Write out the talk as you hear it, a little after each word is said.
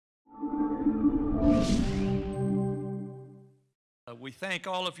We thank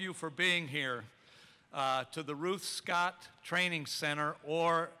all of you for being here to the Ruth Scott Training Center,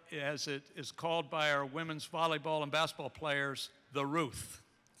 or as it is called by our women's volleyball and basketball players, the Ruth.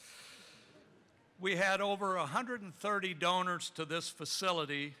 We had over 130 donors to this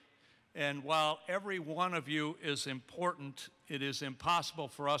facility, and while every one of you is important, it is impossible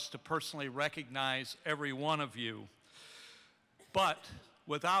for us to personally recognize every one of you. But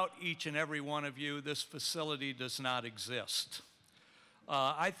without each and every one of you, this facility does not exist.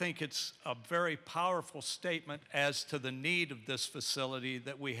 I think it's a very powerful statement as to the need of this facility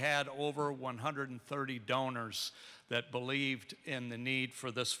that we had over 130 donors that believed in the need for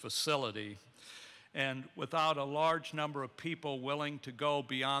this facility. And without a large number of people willing to go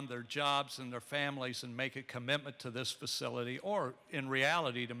beyond their jobs and their families and make a commitment to this facility, or in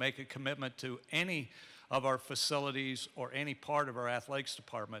reality to make a commitment to any of our facilities or any part of our athletics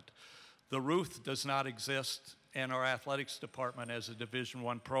department, the Ruth does not exist, and our athletics department as a Division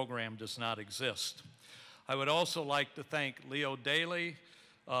I program does not exist. I would also like to thank Leo Daly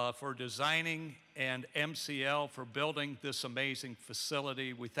for designing and MCL for building this amazing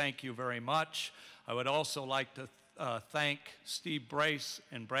facility. We thank you very much. I would also like to thank Steve Brace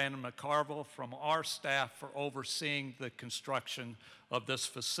and Brandon McCarville from our staff for overseeing the construction of this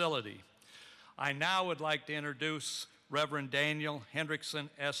facility. I now would like to introduce Reverend Daniel Hendrickson,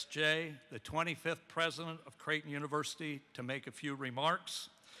 S.J., the 25th president of Creighton University, to make a few remarks.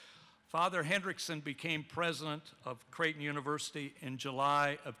 Father Hendrickson became president of Creighton University in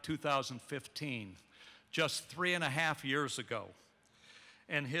July of 2015, just 3.5 years ago.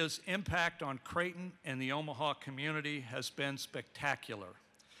 And his impact on Creighton and the Omaha community has been spectacular.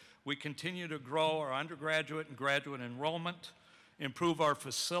 We continue to grow our undergraduate and graduate enrollment, improve our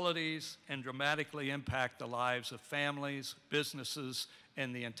facilities, and dramatically impact the lives of families, businesses,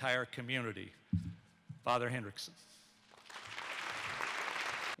 and the entire community. Father Hendrickson.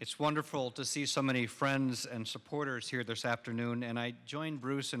 It's wonderful to see so many friends and supporters here this afternoon, and I join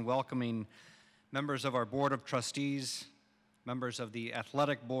Bruce in welcoming members of our Board of Trustees, members of the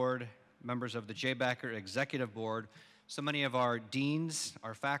Athletic Board, members of the J. Backer Executive Board, so many of our deans,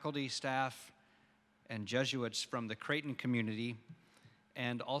 our faculty, staff, and Jesuits from the Creighton community,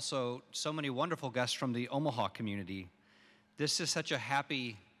 and also so many wonderful guests from the Omaha community. This is such a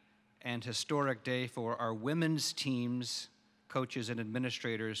happy and historic day for our women's teams, coaches, and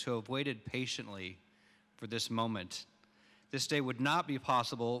administrators who have waited patiently for this moment. This day would not be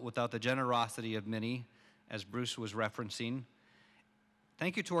possible without the generosity of many, as Bruce was referencing.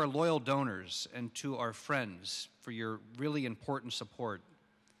 Thank you to our loyal donors and to our friends for your really important support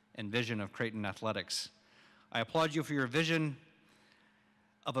and vision of Creighton athletics. I applaud you for your vision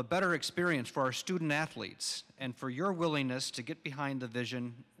of a better experience for our student athletes and for your willingness to get behind the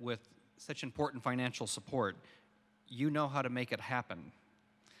vision with such important financial support. You know how to make it happen.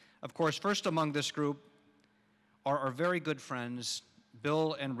 Of course, first among this group are our very good friends,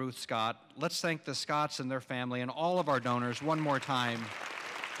 Bill and Ruth Scott. Let's thank the Scotts and their family and all of our donors one more time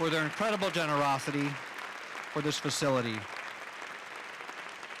for their incredible generosity for this facility.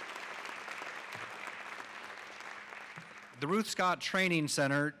 The Ruth Scott Training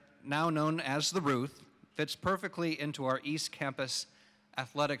Center, now known as the Ruth, fits perfectly into our East Campus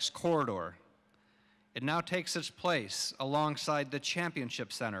athletics corridor. It now takes its place alongside the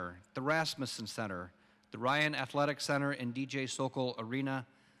Championship Center, the Rasmussen Center, the Ryan Athletic Center and DJ Sokol Arena,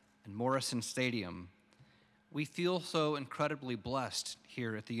 and Morrison Stadium. We feel so incredibly blessed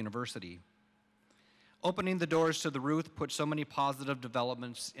here at the university. Opening the doors to the Ruth put so many positive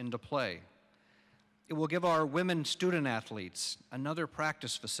developments into play. It will give our women student athletes another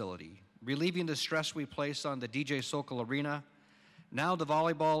practice facility, relieving the stress we place on the DJ Sokol Arena. Now the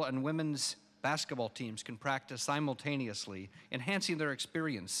volleyball and women's basketball teams can practice simultaneously, enhancing their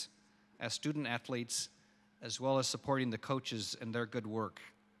experience as student athletes, as well as supporting the coaches in their good work.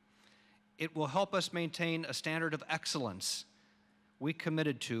 It will help us maintain a standard of excellence we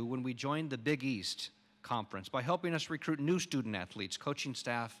committed to when we joined the Big East Conference by helping us recruit new student athletes, coaching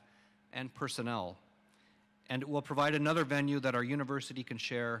staff, and personnel. And it will provide another venue that our university can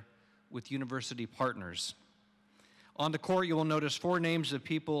share with university partners. On the court, you will notice 4 names of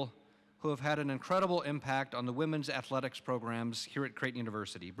people who have had an incredible impact on the women's athletics programs here at Creighton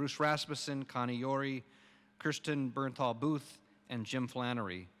University: Bruce Rasmussen, Connie Yori, Kirsten Bernthal Booth, and Jim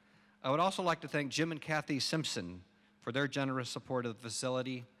Flannery. I would also like to thank Jim and Kathy Simpson for their generous support of the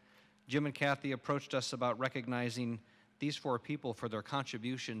facility. Jim and Kathy approached us about recognizing these 4 people for their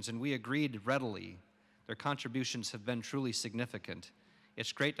contributions, and we agreed readily. Their contributions have been truly significant.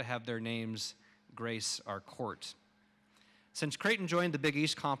 It's great to have their names grace our court. Since Creighton joined the Big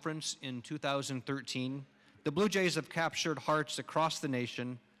East Conference in 2013, the Blue Jays have captured hearts across the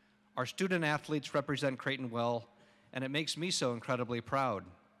nation. Our student athletes represent Creighton well, and it makes me so incredibly proud.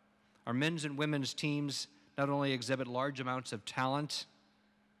 Our men's and women's teams not only exhibit large amounts of talent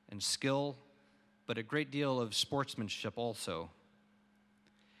and skill, but a great deal of sportsmanship also.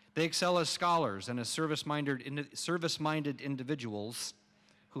 They excel as scholars and as service-minded individuals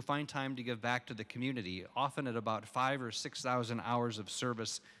who find time to give back to the community, often at about 5,000 or 6,000 hours of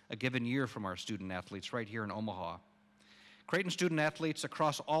service a given year from our student athletes right here in Omaha. Creighton student athletes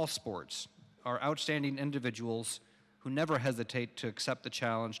across all sports are outstanding individuals who never hesitate to accept the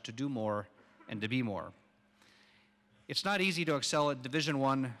challenge to do more and to be more. It's not easy to excel at Division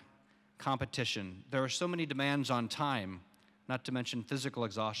I competition. There are so many demands on time, not to mention physical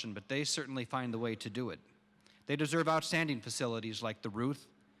exhaustion, but they certainly find the way to do it. They deserve outstanding facilities like the Ruth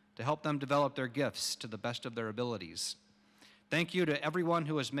to help them develop their gifts to the best of their abilities. Thank you to everyone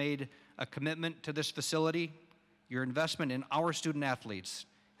who has made a commitment to this facility. Your investment in our student athletes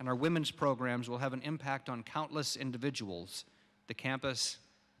and our women's programs will have an impact on countless individuals, the campus,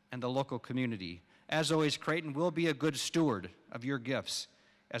 and the local community. As always, Creighton will be a good steward of your gifts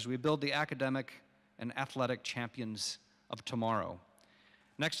as we build the academic and athletic champions of tomorrow.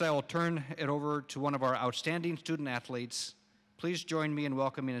 Next, I will turn it over to one of our outstanding student athletes. Please join me in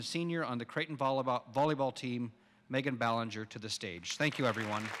welcoming a senior on the Creighton volleyball team, Megan Ballinger, to the stage. Thank you,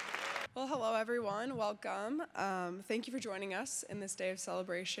 everyone. Well, hello, everyone. Welcome. Thank you for joining us in this day of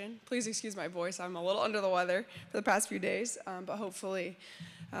celebration. Please excuse my voice. I'm a little under the weather for the past few days, but hopefully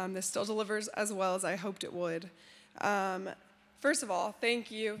this still delivers as well as I hoped it would. First of all, thank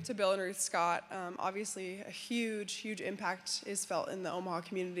you to Bill and Ruth Scott. Obviously, a huge impact is felt in the Omaha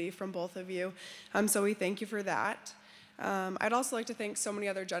community from both of you, so we thank you for that. I'd also like to thank so many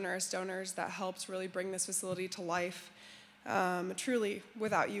other generous donors that helped really bring this facility to life. Truly,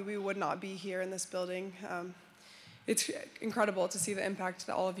 without you, we would not be here in this building. It's incredible to see the impact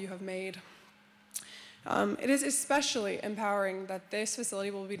that all of you have made. It is especially empowering that this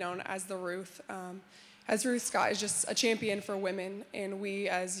facility will be known as the Ruth. As Ruth Scott is just a champion for women, and we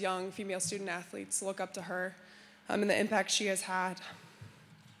as young female student athletes look up to her and the impact she has had.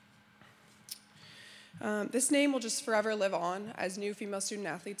 This name will just forever live on as new female student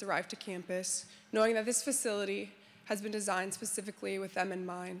athletes arrive to campus, knowing that this facility has been designed specifically with them in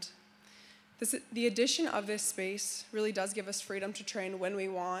mind. The addition of this space really does give us freedom to train when we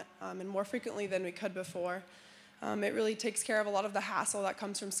want and more frequently than we could before. It really takes care of a lot of the hassle that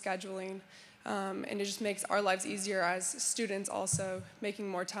comes from scheduling, and it just makes our lives easier as students also, making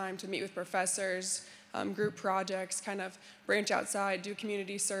more time to meet with professors, group projects, kind of branch outside, do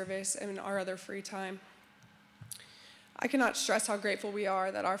community service, and our other free time. I cannot stress how grateful we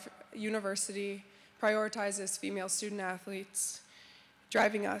are that our university prioritizes female student athletes,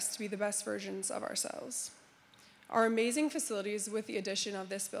 driving us to be the best versions of ourselves. Our amazing facilities with the addition of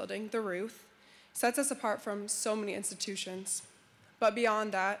this building, the Ruth, sets us apart from so many institutions. But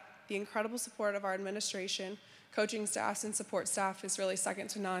beyond that, the incredible support of our administration, coaching staffs, and support staff is really second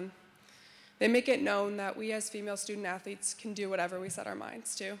to none. They make it known that we as female student athletes can do whatever we set our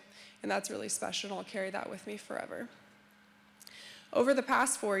minds to, and that's really special, and I'll carry that with me forever. Over the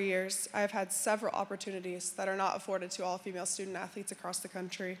past 4 years, I have had several opportunities that are not afforded to all female student athletes across the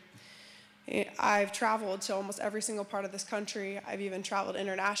country. I've traveled to almost every single part of this country. I've even traveled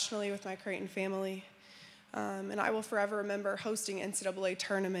internationally with my Creighton family. And I will forever remember hosting NCAA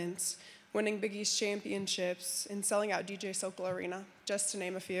tournaments, winning Big East championships, and selling out DJ Sokol Arena, just to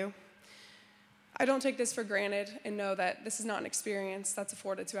name a few. I don't take this for granted and know that this is not an experience that's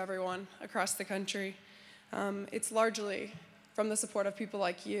afforded to everyone across the country. It's largely from the support of people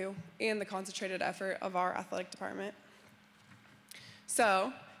like you and the concentrated effort of our athletic department.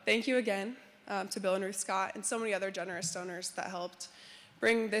 So, thank you again to Bill and Ruth Scott and so many other generous donors that helped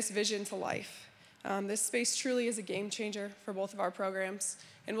bring this vision to life. This space truly is a game changer for both of our programs,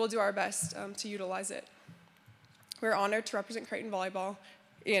 and we'll do our best to utilize it. We're honored to represent Creighton Volleyball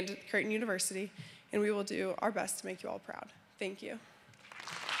and Creighton University, and we will do our best to make you all proud. Thank you.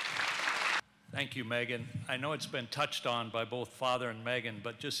 Thank you, Megan. I know it's been touched on by both Father and Megan,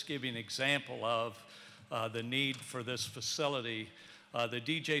 but just to give you an example of the need for this facility, the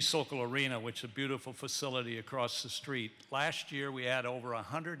DJ Sokol Arena, which is a beautiful facility across the street, last year we had over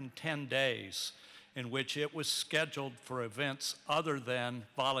 110 days in which it was scheduled for events other than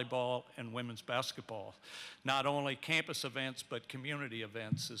volleyball and women's basketball. Not only campus events, but community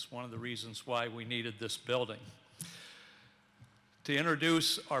events is one of the reasons why we needed this building. To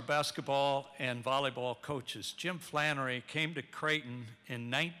introduce our basketball and volleyball coaches, Jim Flannery came to Creighton in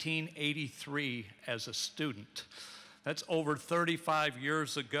 1983 as a student. That's over 35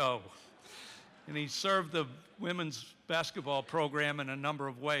 years ago. And he served the women's basketball program in a number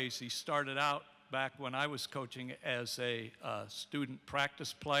of ways. He started out back when I was coaching as a student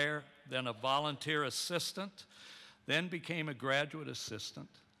practice player, then a volunteer assistant, then became a graduate assistant,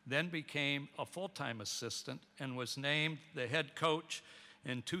 then became a full-time assistant, and was named the head coach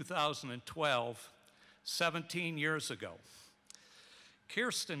in 2012, 17 years ago.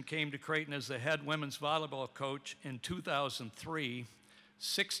 Kirsten came to Creighton as the head women's volleyball coach in 2003,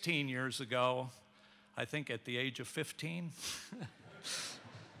 16 years ago, I think at the age of 15.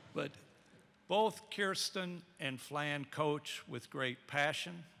 But both Kirsten and Flan coach with great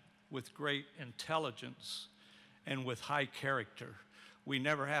passion, with great intelligence, and with high character. We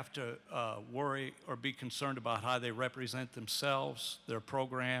never have to worry or be concerned about how they represent themselves, their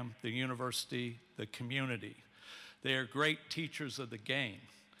program, the university, the community. They are great teachers of the game.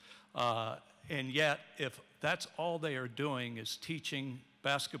 And yet, if that's all they are doing is teaching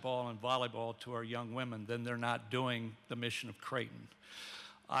basketball and volleyball to our young women, then they're not doing the mission of Creighton.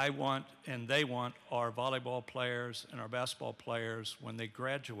 I want, and they want, our volleyball players and our basketball players, when they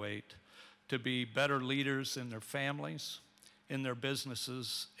graduate, to be better leaders in their families, in their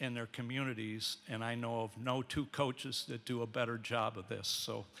businesses, in their communities, and I know of no two coaches that do a better job of this.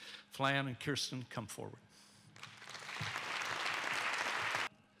 So Flan and Kirsten, come forward.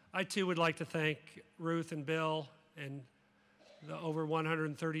 I too would like to thank Ruth and Bill and the over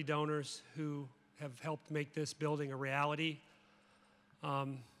 130 donors who have helped make this building a reality.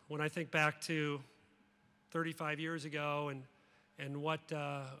 When I think back to 35 years ago and what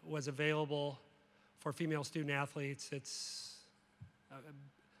was available for female student athletes, it's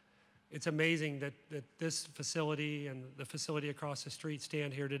amazing that this facility and the facility across the street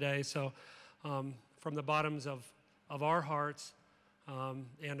stand here today. So from the bottoms of our hearts,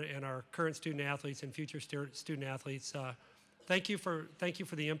 and our current student athletes and future student athletes, thank you for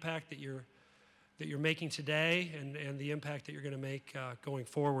the impact that you're making today and the impact that you're going to make going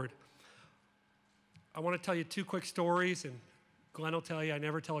forward. I want to tell you two quick stories, and Glenn will tell you I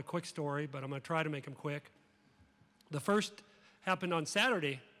never tell a quick story, but I'm going to try to make them quick. The first happened on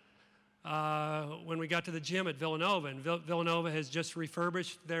Saturday when we got to the gym at Villanova, and Villanova has just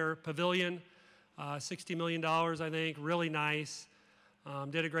refurbished their pavilion, $60 million, I think, really nice.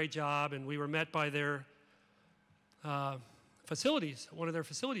 Did a great job, and we were met by their facilities, one of their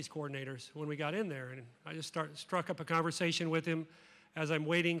facilities coordinators when we got in there. And I just struck up a conversation with him as I'm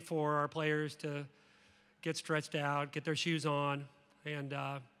waiting for our players to get stretched out, get their shoes on. And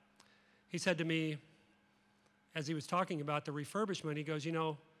he said to me, as he was talking about the refurbishment, he goes, you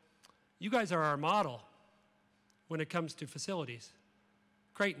know, you guys are our model when it comes to facilities.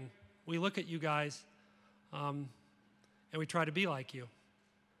 Creighton, we look at you guys and we try to be like you.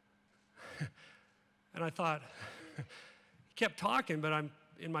 And I thought, he kept talking, but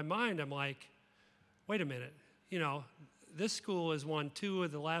in my mind, I'm like, wait a minute. You know, this school has won 2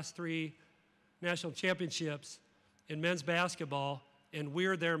 of the last 3 national championships in men's basketball, and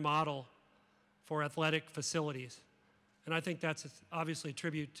we're their model for athletic facilities. And I think that's obviously a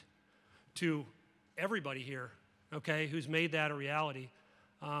tribute to everybody here, okay, who's made that a reality.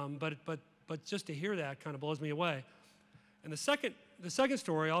 But just to hear that kind of blows me away. And the second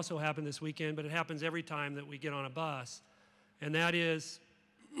story also happened this weekend, but it happens every time that we get on a bus. And that is,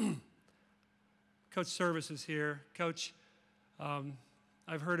 Coach Service is here. Coach,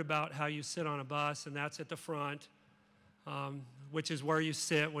 I've heard about how you sit on a bus, and that's at the front, which is where you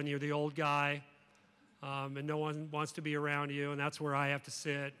sit when you're the old guy, and no one wants to be around you, and that's where I have to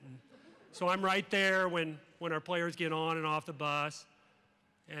sit. And so I'm right there when our players get on and off the bus.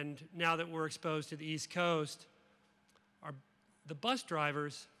 And now that we're exposed to the East Coast, the bus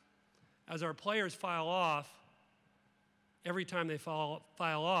drivers, as our players file off, every time they file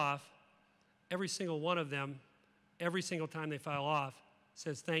off, every single one of them, every single time they file off,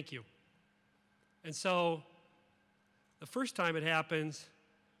 says thank you. And so the first time it happens,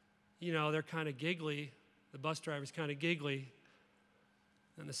 you know, they're kind of giggly. The bus driver's kind of giggly.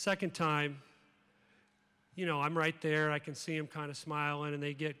 And the second time, you know, I'm right there. I can see them kind of smiling, and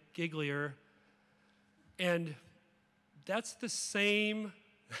they get gigglier. And that's the same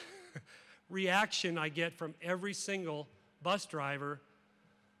reaction I get from every single bus driver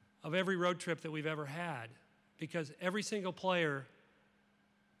of every road trip that we've ever had. Because every single player,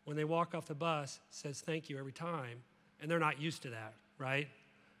 when they walk off the bus, says thank you every time. And they're not used to that, right?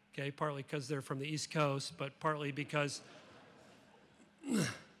 Okay, partly because they're from the East Coast, but partly because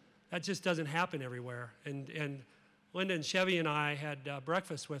that just doesn't happen everywhere. And Linda and Chevy and I had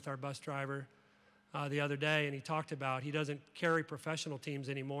breakfast with our bus driver the other day, and he talked about he doesn't carry professional teams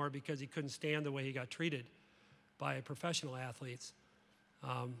anymore because he couldn't stand the way he got treated by professional athletes.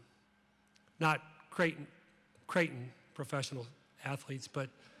 Not Creighton professional athletes, but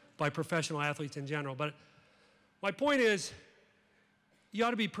by professional athletes in general. But my point is, you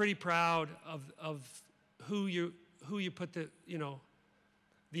ought to be pretty proud of who you put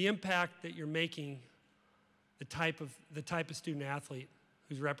the impact that you're making, the type of student athlete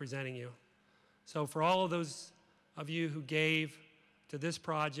who's representing you. So for all of those of you who gave to this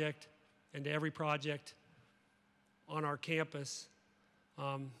project and to every project on our campus,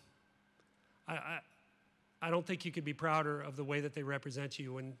 I don't think you could be prouder of the way that they represent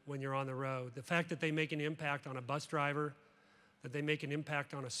you when you're on the road. The fact that they make an impact on a bus driver, that they make an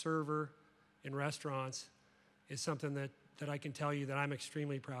impact on a server in restaurants is something that I can tell you that I'm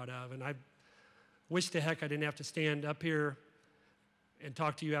extremely proud of. And I wish to heck I didn't have to stand up here and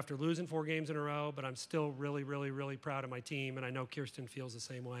talk to you after losing 4 games in a row, but I'm still really, really, really proud of my team, and I know Kirsten feels the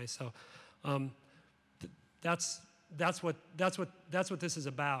same way. So that's what this is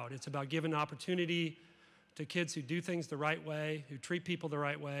about. It's about giving opportunity to kids who do things the right way, who treat people the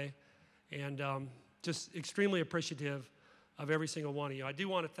right way, and just extremely appreciative of every single one of you. I do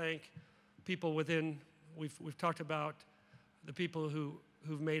want to thank people within. We've talked about the people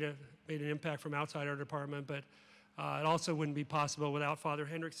who've made an impact from outside our department, but it also wouldn't be possible without Father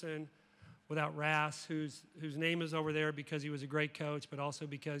Hendrickson, without Rass, whose name is over there because he was a great coach, but also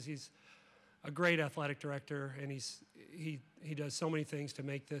because he's a great athletic director, and he does so many things to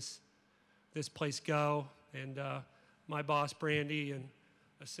make this place go. And my boss, Brandy, and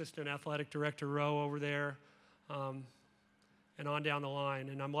assistant athletic director, Roe, over there, and on down the line.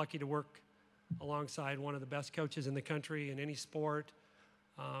 And I'm lucky to work alongside one of the best coaches in the country in any sport.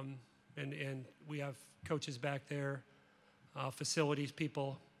 And we have coaches back there, facilities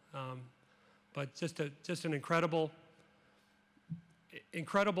people, but just an incredible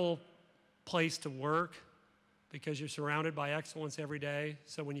place to work, because you're surrounded by excellence every day.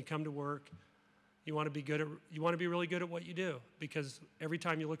 So when you come to work, you want to be really good at what you do, because every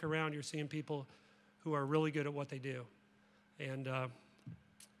time you look around, you're seeing people who are really good at what they do. And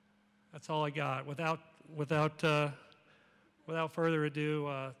that's all I got. Without further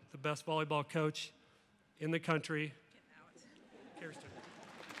ado, the best volleyball coach in the country, Kirsten.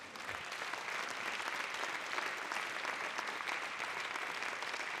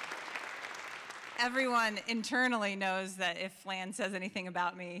 Everyone internally knows that if Flan says anything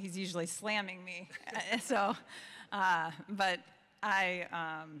about me, he's usually slamming me. But I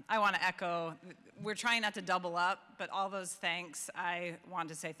want to echo, we're trying not to double up, but all those thanks, I want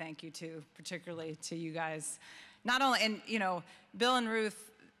to say thank you to, particularly to you guys. Not only, and Bill and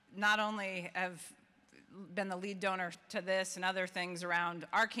Ruth not only have been the lead donor to this and other things around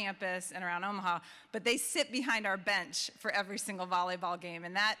our campus and around Omaha, but they sit behind our bench for every single volleyball game.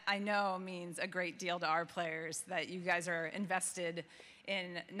 And that, I know, means a great deal to our players, that you guys are invested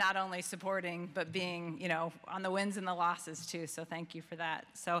in not only supporting, but being, on the wins and the losses too. So thank you for that.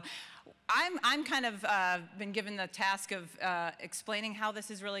 So I'm kind of been given the task of explaining how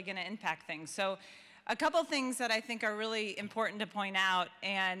this is really going to impact things. So a couple things that I think are really important to point out,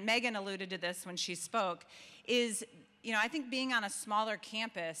 and Megan alluded to this when she spoke, is, I think being on a smaller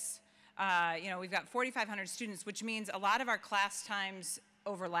campus, we've got 4,500 students, which means a lot of our class times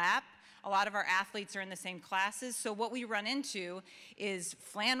overlap. A lot of our athletes are in the same classes. So what we run into is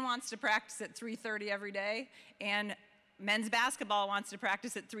Flan wants to practice at 3:30 every day, and men's basketball wants to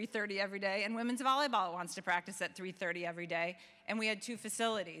practice at 3:30 every day, and women's volleyball wants to practice at 3:30 every day, and we had 2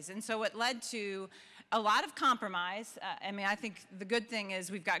 facilities. And so it led to a lot of compromise. I think the good thing is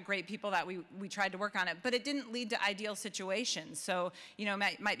we've got great people that we tried to work on it, but it didn't lead to ideal situations. So,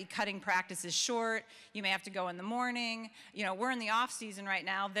 might be cutting practices short. You may have to go in the morning. We're in the off season right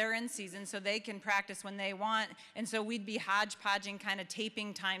now. They're in season, so they can practice when they want. And so we'd be hodgepodging, kind of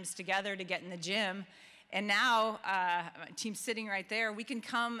taping times together to get in the gym. And now, team's sitting right there, we can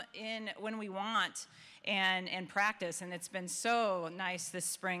come in when we want and practice. And it's been so nice this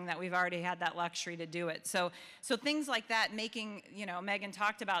spring that we've already had that luxury to do it. So things like that, making, Megan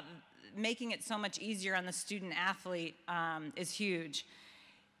talked about making it so much easier on the student athlete is huge.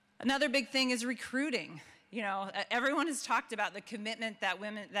 Another big thing is recruiting. Everyone has talked about the commitment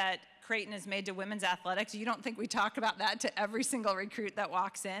that Creighton has made to women's athletics. You don't think we talk about that to every single recruit that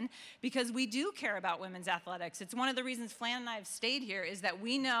walks in, because we do care about women's athletics. It's one of the reasons Flan and I have stayed here, is that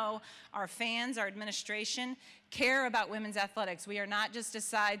we know our fans, our administration, care about women's athletics. We are not just a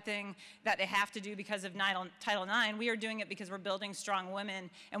side thing that they have to do because of Title IX. We are doing it because we're building strong women,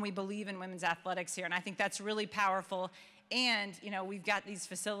 and we believe in women's athletics here. And I think that's really powerful. And, we've got these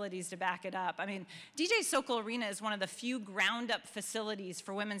facilities to back it up. DJ Sokol Arena is one of the few ground-up facilities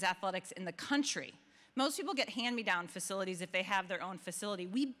for women's athletics in the country. Most people get hand-me-down facilities if they have their own facility.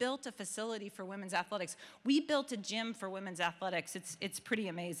 We built a facility for women's athletics. We built a gym for women's athletics. It's pretty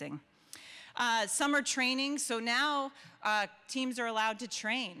amazing. Summer training, so now teams are allowed to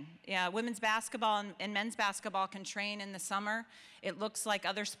train. Yeah, women's basketball and men's basketball can train in the summer. It looks like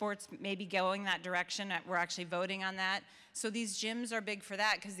other sports may be going that direction. We're actually voting on that. So these gyms are big for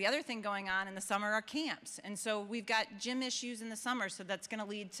that, because the other thing going on in the summer are camps. And so we've got gym issues in the summer, so that's going to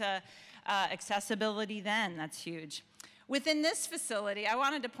lead to accessibility then. That's huge. Within this facility, I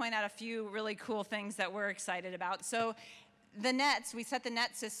wanted to point out a few really cool things that we're excited about. So the nets, we set the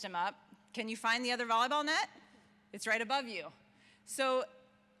net system up. Can you find the other volleyball net? It's right above you. So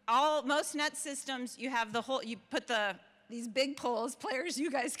most net systems, you have the whole, you put these big poles. Players, you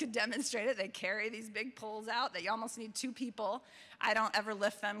guys could demonstrate it. They carry these big poles out that you almost need 2 people. I don't ever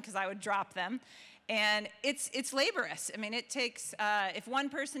lift them because I would drop them. And it's laborious. I mean, it takes, if one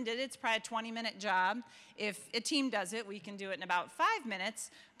person did it, it's probably a 20-minute job. If a team does it, we can do it in about 5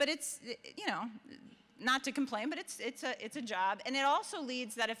 minutes. But it's, you know, not to complain, but it's a job. And it also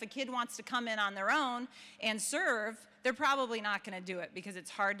leads that if a kid wants to come in on their own and serve, they're probably not going to do it because it's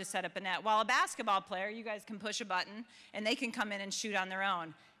hard to set up a net. While a basketball player, you guys can push a button and they can come in and shoot on their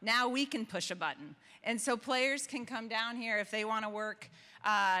own. Now we can push a button. And so players can come down here if they want to work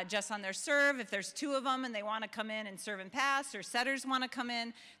just on their serve. If there's 2 of them and they want to come in and serve and pass, or setters want to come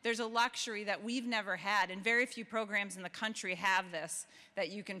in, there's a luxury that we've never had, and very few programs in the country have this, that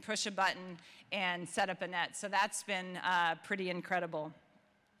you can push a button and set up a net. So that's been pretty incredible.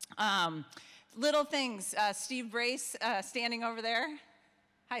 Little things, Steve Brace standing over there.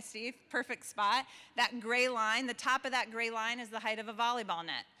 Hi, Steve, perfect spot. That gray line, the top of that gray line is the height of a volleyball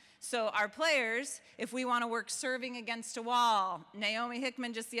net. So our players, if we want to work serving against a wall, Naomi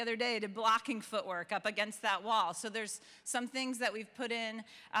Hickman just the other day did blocking footwork up against that wall. So there's some things that we've put in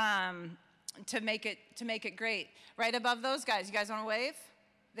to make it great. Right above those guys, you guys want to wave?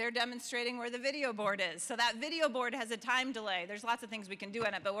 They're demonstrating where the video board is. So that video board has a time delay. There's lots of things we can do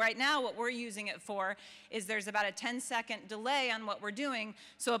in it, but right now what we're using it for is there's about a 10-second delay on what we're doing,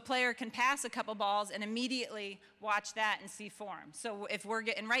 so a player can pass a couple balls and immediately watch that and see form. So if we're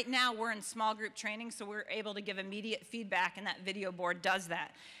getting, right now we're in small group training, so we're able to give immediate feedback, and that video board does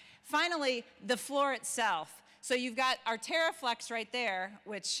that. Finally, the floor itself. So you've got our TerraFlex right there,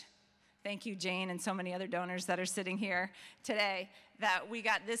 which, thank you, Jane, and so many other donors that are sitting here today, that we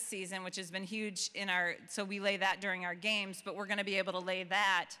got this season, which has been huge in our, so we lay that during our games, but we're gonna be able to lay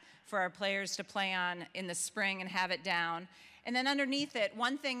that for our players to play on in the spring and have it down. And then underneath it,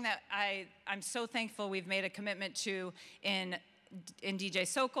 one thing that I'm so thankful we've made a commitment to in DJ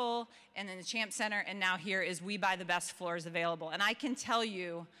Sokol and in the Champ Center and now here is we buy the best floors available. And I can tell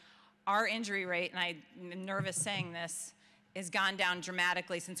you our injury rate, and I'm nervous saying this, has gone down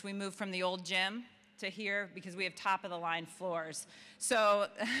dramatically since we moved from the old gym to here because we have top-of-the-line floors. So,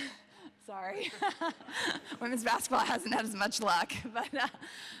 sorry, women's basketball hasn't had as much luck,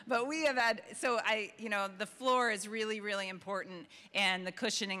 but we have had, so you know, the floor is really, really important, and the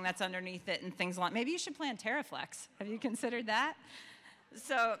cushioning that's underneath it and things like, maybe you should plan TerraFlex. Have you considered that?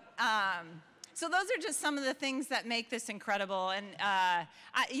 So, so those are just some of the things that make this incredible. And,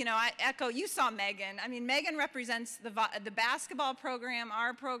 you know, I echo, you saw Megan. I mean, Megan represents the basketball program,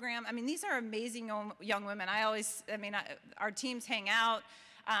 our program. I mean, these are amazing young women. Our teams hang out.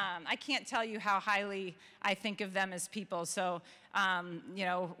 I can't tell you how highly I think of them as people. So, you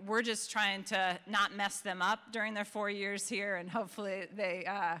know, we're just trying to not mess them up during their 4 years here, and hopefully they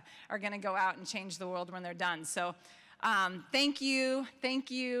are going to go out and change the world when they're done. So. Thank you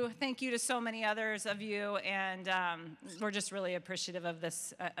to so many others of you, and we're just really appreciative of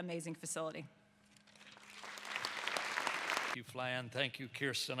this amazing facility. Thank you, Flan. Thank you,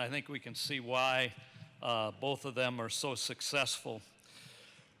 Kirsten. I think we can see why both of them are so successful.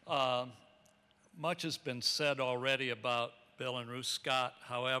 Much has been said already about Bill and Ruth Scott.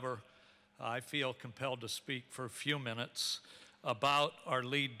 However, I feel compelled to speak for a few minutes about our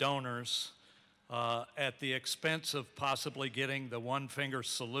lead donors, at the expense of possibly getting the one-finger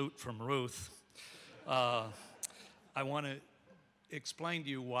salute from Ruth. I want to explain to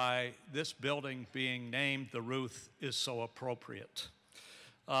you why this building being named the Ruth is so appropriate.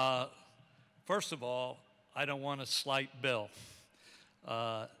 First of all, I don't want to slight Bill,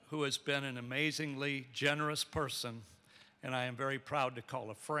 who has been an amazingly generous person, and I am very proud to call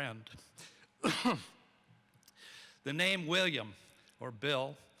a friend. The name William, or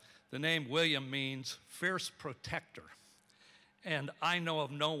Bill, the name William means fierce protector. And I know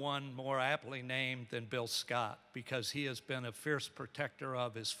of no one more aptly named than Bill Scott, because he has been a fierce protector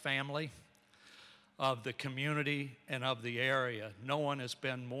of his family, of the community and of the area. No one has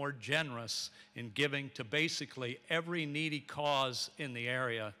been more generous in giving to basically every needy cause in the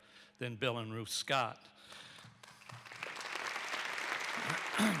area than Bill and Ruth Scott.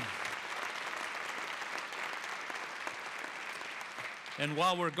 And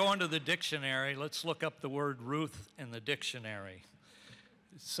while we're going to the dictionary, let's look up the word Ruth in the dictionary.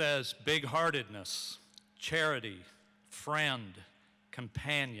 It says big-heartedness, charity, friend,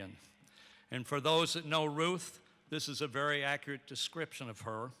 companion. And for those that know Ruth, this is a very accurate description of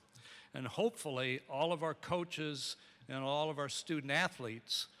her. And hopefully all of our coaches and all of our student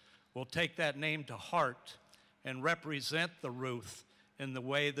athletes will take that name to heart and represent the Ruth in the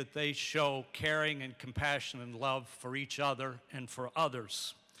way that they show caring and compassion and love for each other and for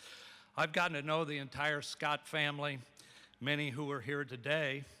others. I've gotten to know the entire Scott family, many who are here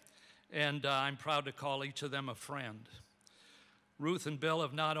today, and I'm proud to call each of them a friend. Ruth and Bill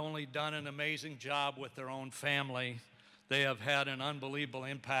have not only done an amazing job with their own family, they have had an unbelievable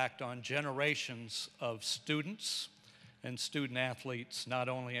impact on generations of students and student athletes, not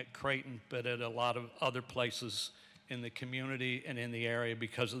only at Creighton, but at a lot of other places in the community and in the area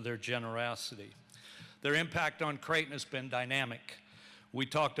because of their generosity. Their impact on Creighton has been dynamic. We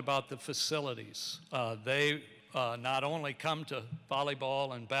talked about the facilities. They not only come to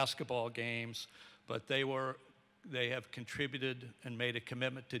volleyball and basketball games, but they have contributed and made a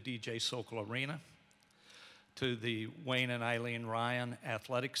commitment to DJ Sokol Arena, to the Wayne and Eileen Ryan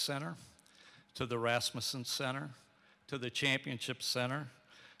Athletic Center, to the Rasmussen Center, to the Championship Center,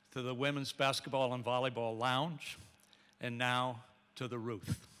 to the Women's Basketball and Volleyball Lounge, and now to the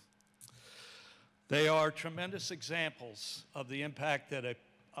Ruth. They are tremendous examples of the impact that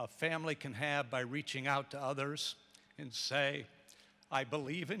a family can have by reaching out to others and say, I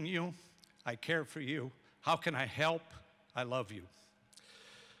believe in you, I care for you, how can I help? I love you.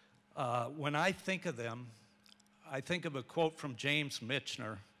 When I think of them, I think of a quote from James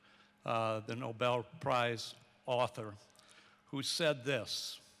Michener, the Nobel Prize author, who said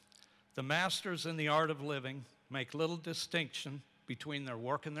this: the masters in the art of living make little distinction between their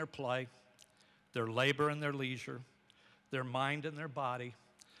work and their play, their labor and their leisure, their mind and their body,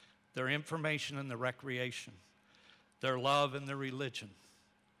 their information and their recreation, their love and their religion.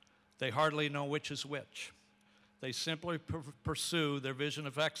 They hardly know which is which. They simply pursue their vision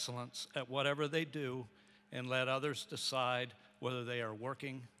of excellence at whatever they do and let others decide whether they are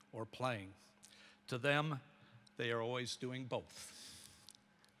working or playing. To them, they are always doing both.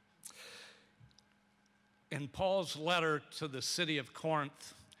 In Paul's letter to the city of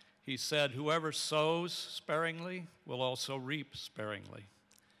Corinth, he said, whoever sows sparingly will also reap sparingly,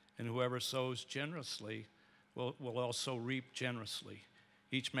 and whoever sows generously will also reap generously.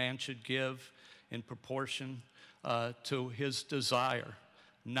 Each man should give in proportion to his desire,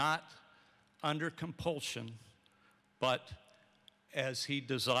 not under compulsion, but as he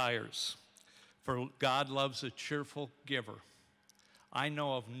desires. For God loves a cheerful giver. I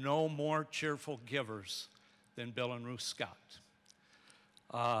know of no more cheerful givers than Bill and Ruth Scott.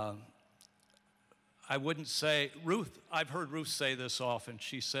 I wouldn't say, I've heard Ruth say this often.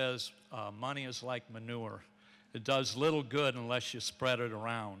 She says, money is like manure. It does little good unless you spread it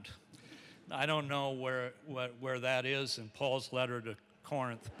around. I don't know where that is in Paul's letter to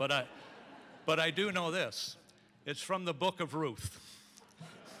Corinth, but I do know this. It's from the book of Ruth.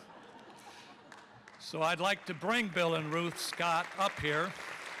 So I'd like to bring Bill and Ruth Scott up here.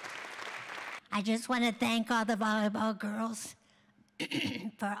 I just want to thank all the volleyball girls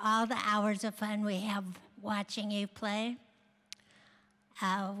for all the hours of fun we have watching you play.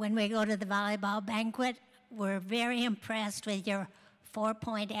 When we go to the volleyball banquet, we're very impressed with your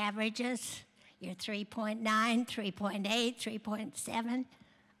 4-point averages, your 3.9, 3.8, 3.7.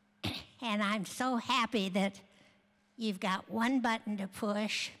 And I'm so happy that you've got one button to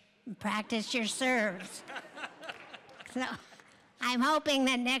push and practice your serves. So I'm hoping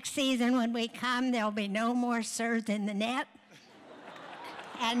that next season when we come, there'll be no more serves in the net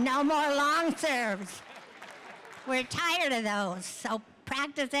and no more long serves. We're tired of those, so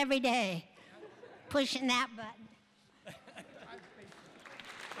practice every day, pushing that button.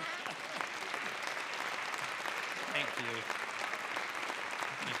 Thank you.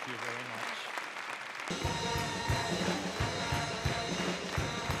 Thank you very much.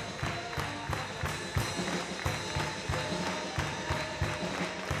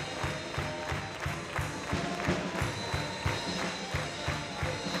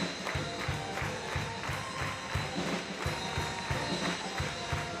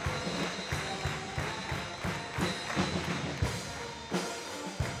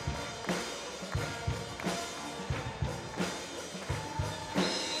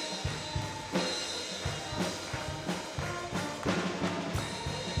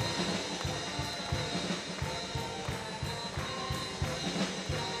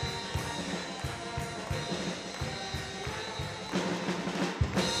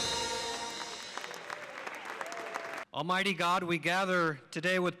 Almighty God, we gather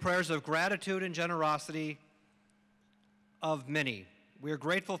today with prayers of gratitude and generosity of many. We are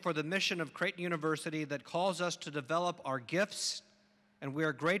grateful for the mission of Creighton University that calls us to develop our gifts, and we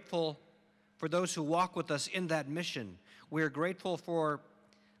are grateful for those who walk with us in that mission. We are grateful for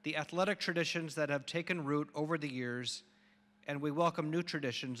the athletic traditions that have taken root over the years, and we welcome new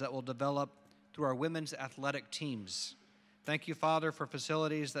traditions that will develop through our women's athletic teams. Thank you, Father, for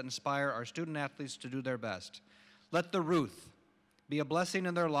facilities that inspire our student athletes to do their best. Let the Ruth be a blessing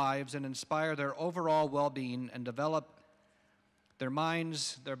in their lives and inspire their overall well-being and develop their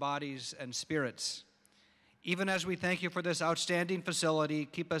minds, their bodies, and spirits. Even as we thank you for this outstanding facility,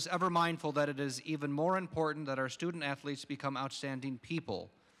 keep us ever mindful that it is even more important that our student athletes become outstanding people.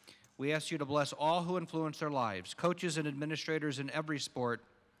 We ask you to bless all who influence their lives, coaches and administrators in every sport,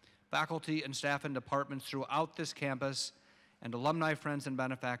 faculty and staff and departments throughout this campus, and alumni friends and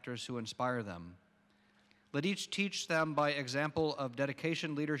benefactors who inspire them. Let each teach them by example of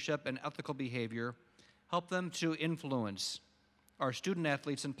dedication, leadership, and ethical behavior. Help them to influence our student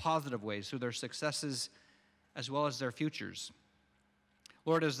athletes in positive ways through their successes as well as their futures.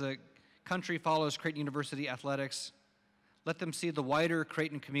 Lord, as the country follows Creighton University athletics, let them see the wider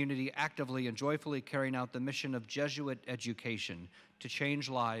Creighton community actively and joyfully carrying out the mission of Jesuit education to change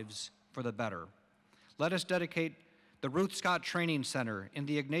lives for the better. Let us dedicate the Ruth Scott Training Center in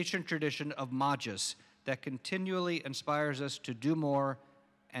the Ignatian tradition of Magis that continually inspires us to do more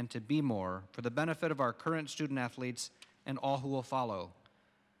and to be more for the benefit of our current student athletes and all who will follow.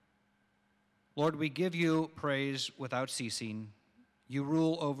 Lord, we give you praise without ceasing. You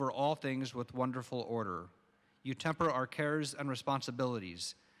rule over all things with wonderful order. You temper our cares and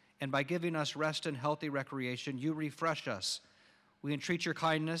responsibilities, and by giving us rest and healthy recreation, you refresh us. We entreat your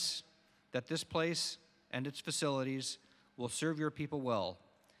kindness that this place and its facilities will serve your people well.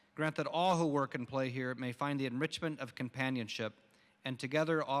 Grant that all who work and play here may find the enrichment of companionship and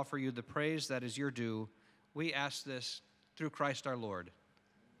together offer you the praise that is your due. We ask this through Christ our Lord.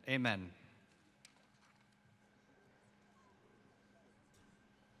 Amen.